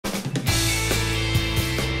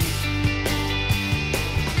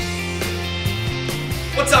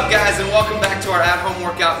What's up, guys, and welcome back to our at-home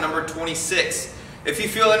workout number 26. If you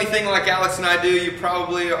feel anything like Alex and I do, you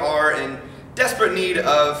probably are in desperate need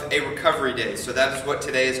of a recovery day. So that is what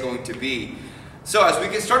today is going to be. So as we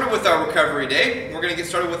get started with our recovery day, we're going to get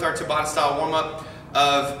started with our Tabata style warm-up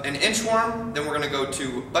of an inchworm, then we're going to go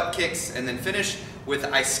to butt kicks, and then finish with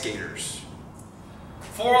ice skaters.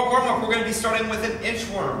 For our warm-up, we're going to be starting with an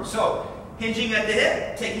inchworm. So hinging at the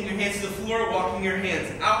hip, taking your hands to the floor, walking your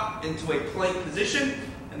hands out into a plank position,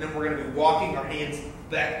 and then we're going to be walking our hands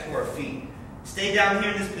back to our feet. Stay down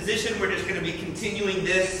here in this position. We're just going to be continuing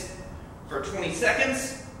this for 20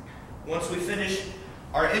 seconds. Once we finish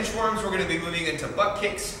our inchworms, we're going to be moving into butt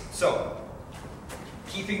kicks. So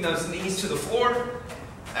keeping those knees to the floor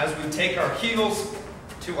as we take our heels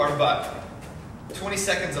to our butt. 20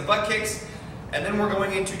 seconds of butt kicks, and then we're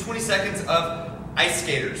going into 20 seconds of ice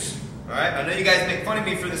skaters. All right, I know you guys make fun of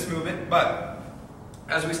me for this movement, but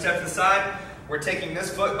as we step to the side, we're taking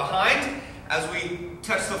this foot behind as we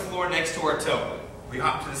touch the floor next to our toe. We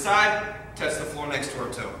hop to the side, touch the floor next to our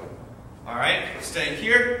toe. All right, staying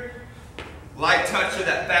here. Light touch of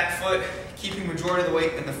that back foot, keeping majority of the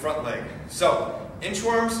weight in the front leg. So,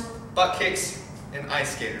 inchworms, butt kicks, and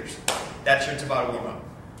ice skaters. That's your Tabata warm-up.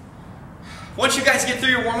 Once you guys get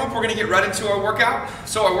through your warm-up, we're going to get right into our workout.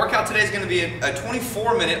 So our workout today is going to be a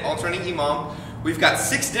 24-minute alternating EMOM. We've got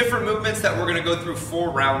 6 different movements that we're going to go through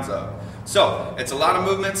 4 rounds of. So it's a lot of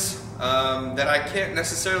movements that I can't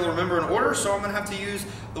necessarily remember in order, so I'm going to have to use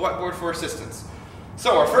the whiteboard for assistance.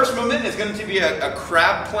 So our first movement is going to be a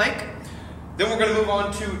crab plank. Then we're going to move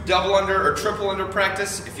on to double under or triple under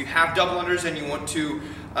practice. If you have double unders and you want to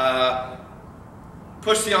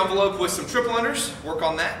push the envelope with some triple unders, work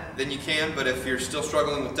on that, then you can, but if you're still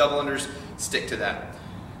struggling with double unders, stick to that.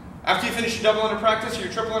 After you finish your double under practice or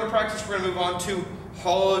your triple under practice, we're going to move on to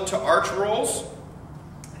hollow to arch rolls.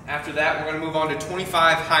 After that, we're going to move on to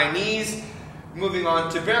 25 high knees, moving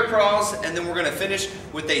on to bear crawls, and then we're going to finish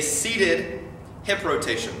with a seated hip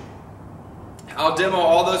rotation. I'll demo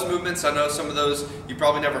all those movements. I know some of those you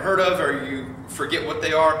probably never heard of or you forget what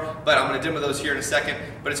they are, but I'm going to demo those here in a second.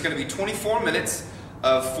 But it's going to be 24 minutes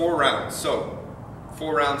of 4 rounds. So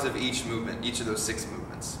 4 rounds of each movement, each of those 6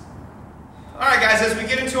 movements. Alright guys, as we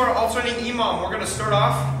get into our alternating EMOM, we're going to start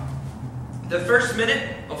off the first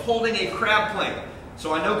minute of holding a crab plank.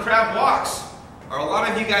 So I know crab walks are a lot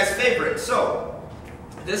of you guys' favorite. So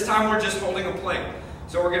this time we're just holding a plank.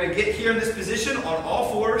 So we're going to get here in this position on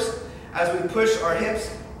all 4s as we push our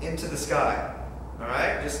hips into the sky.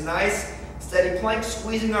 Alright, just nice steady plank,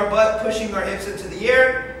 squeezing our butt, pushing our hips into the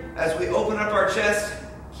air. As we open up our chest,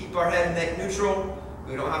 keep our head and neck neutral.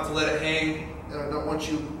 We don't have to let it hang. I don't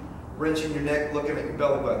want you wrenching your neck, looking at your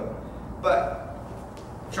belly button. But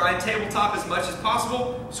try and tabletop as much as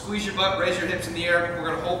possible. Squeeze your butt, raise your hips in the air. We're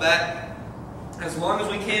going to hold that as long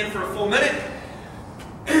as we can for a full minute.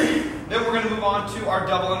 Then we're going to move on to our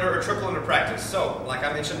double under or triple under practice. So, like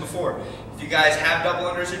I mentioned before, if you guys have double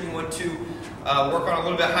unders and you want to work on a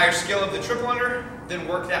little bit higher skill of the triple under, then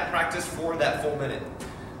work that practice for that full minute.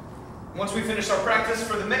 Once we finish our practice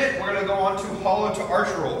for the minute, we're going to go on to hollow to arch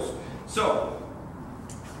rolls. So,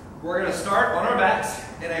 we're going to start on our backs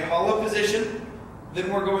in a hollow position.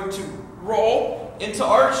 Then we're going to roll into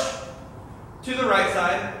arch to the right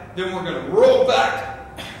side. Then we're going to roll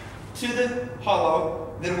back to the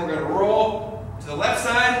hollow. Then we're going to roll to the left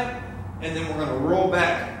side. And then we're going to roll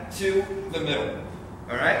back to the middle.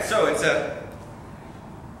 Alright, so you're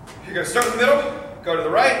going to start in the middle, go to the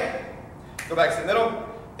right, go back to the middle,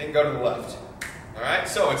 then go to the left. Alright,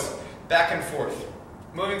 so it's back and forth.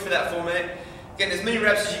 Moving for that full minute. Getting as many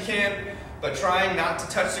reps as you can, but trying not to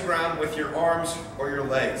touch the ground with your arms or your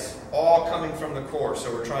legs. All coming from the core. So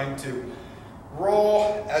we're trying to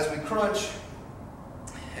roll as we crunch,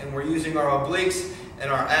 and we're using our obliques and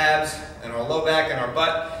our abs and our low back and our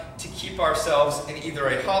butt to keep ourselves in either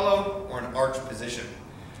a hollow or an arch position.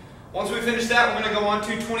 Once we finish that, we're going to go on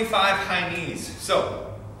to 25 high knees.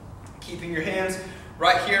 So keeping your hands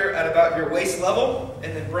right here at about your waist level,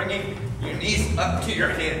 and then bringing your knees up to your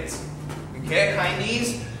hands. Okay, high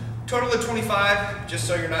knees, total of 25, just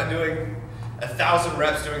so you're not doing 1,000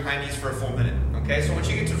 reps doing high knees for a full minute. Okay, so once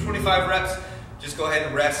you get to 25 reps, just go ahead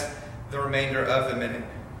and rest the remainder of the minute.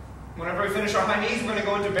 Whenever we finish our high knees, we're going to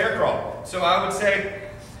go into bear crawl. So I would say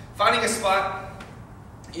finding a spot,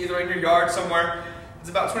 either in your yard somewhere, it's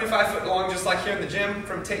about 25 foot long, just like here in the gym,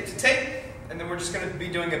 from tape to tape, and then we're just going to be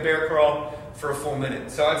doing a bear crawl for a full minute.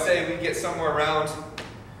 So I'd say we get somewhere around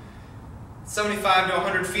 75 to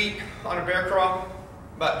 100 feet on a bear crawl,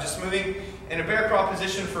 but just moving in a bear crawl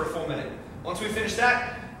position for a full minute. Once we finish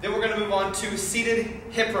that, then we're going to move on to seated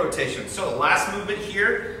hip rotation. So the last movement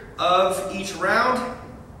here of each round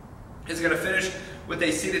is going to finish with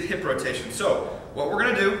a seated hip rotation. So what we're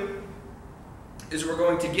going to do is we're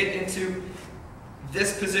going to get into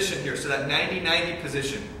this position here, so that 90-90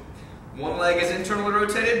 position. One leg is internally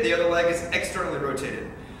rotated, the other leg is externally rotated.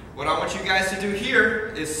 What I want you guys to do here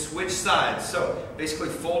is switch sides. So basically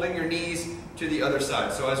folding your knees to the other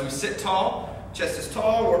side. So as we sit tall, chest is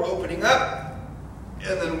tall, we're opening up,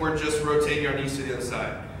 and then we're just rotating our knees to the other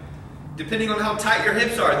side. Depending on how tight your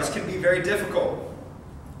hips are, this can be very difficult.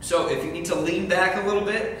 So if you need to lean back a little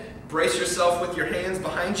bit, brace yourself with your hands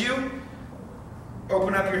behind you,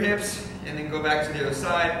 open up your hips, and then go back to the other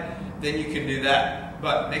side, then you can do that.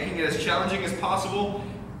 But making it as challenging as possible,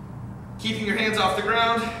 keeping your hands off the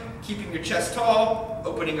ground, keeping your chest tall,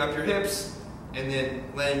 opening up your hips, and then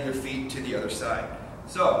laying your feet to the other side.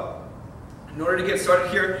 So, in order to get started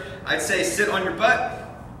here, I'd say sit on your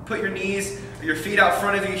butt, put your knees, your feet out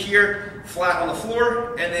front of you here, flat on the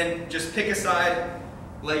floor, and then just pick a side,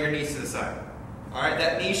 lay your knees to the side. Alright,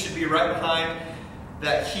 that knee should be right behind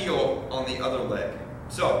that heel on the other leg.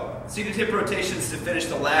 So, seated hip rotations to finish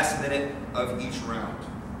the last minute of each round.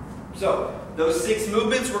 So, those 6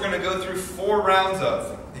 movements we're going to go through 4 rounds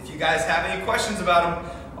of. If you guys have any questions about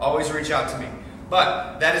them, always reach out to me.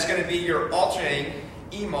 But that is going to be your alternating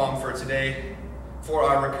EMOM for today for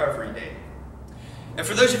our recovery day. And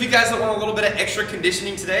for those of you guys that want a little bit of extra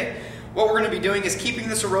conditioning today, what we're going to be doing is keeping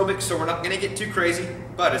this aerobic, so we're not going to get too crazy,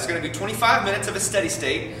 but it's going to be 25 minutes of a steady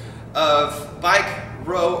state of bike,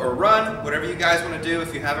 row, or run, whatever you guys want to do.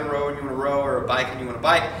 If you have a row and you want to row, or a bike and you want to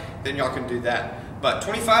bike, then y'all can do that. But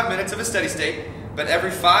 25 minutes of a steady state, but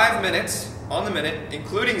every 5 minutes on the minute,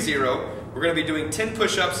 including 0, we're going to be doing 10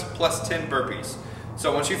 push-ups plus 10 burpees.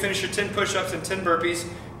 So once you finish your 10 push-ups and 10 burpees,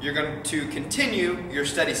 you're going to continue your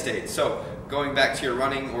steady state. So going back to your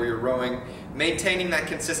running or your rowing, maintaining that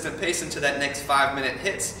consistent pace until that next 5-minute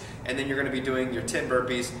hits, and then you're going to be doing your 10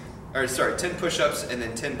 burpees, or sorry, 10 push-ups and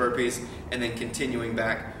then 10 burpees, and then continuing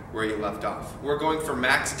back where you left off. We're going for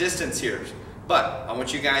max distance here, but I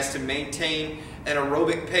want you guys to maintain an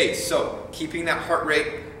aerobic pace. So keeping that heart rate,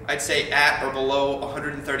 I'd say at or below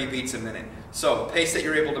 130 beats a minute. So pace that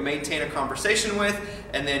you're able to maintain a conversation with,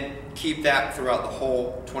 and then keep that throughout the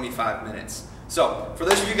whole 25 minutes. So for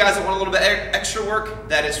those of you guys that want a little bit extra work,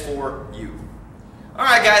 that is for you.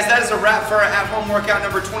 Alright guys, that is a wrap for our at-home workout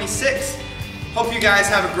number 26. Hope you guys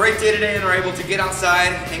have a great day today and are able to get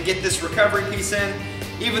outside and get this recovery piece in.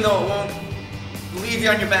 Even though it won't leave you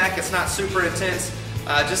on your back, it's not super intense.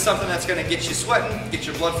 Just something that's going to get you sweating, get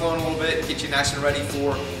your blood flowing a little bit, get you nice and ready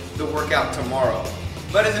for the workout tomorrow.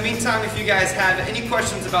 But in the meantime, if you guys have any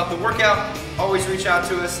questions about the workout, always reach out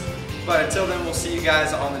to us. But until then, we'll see you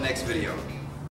guys on the next video.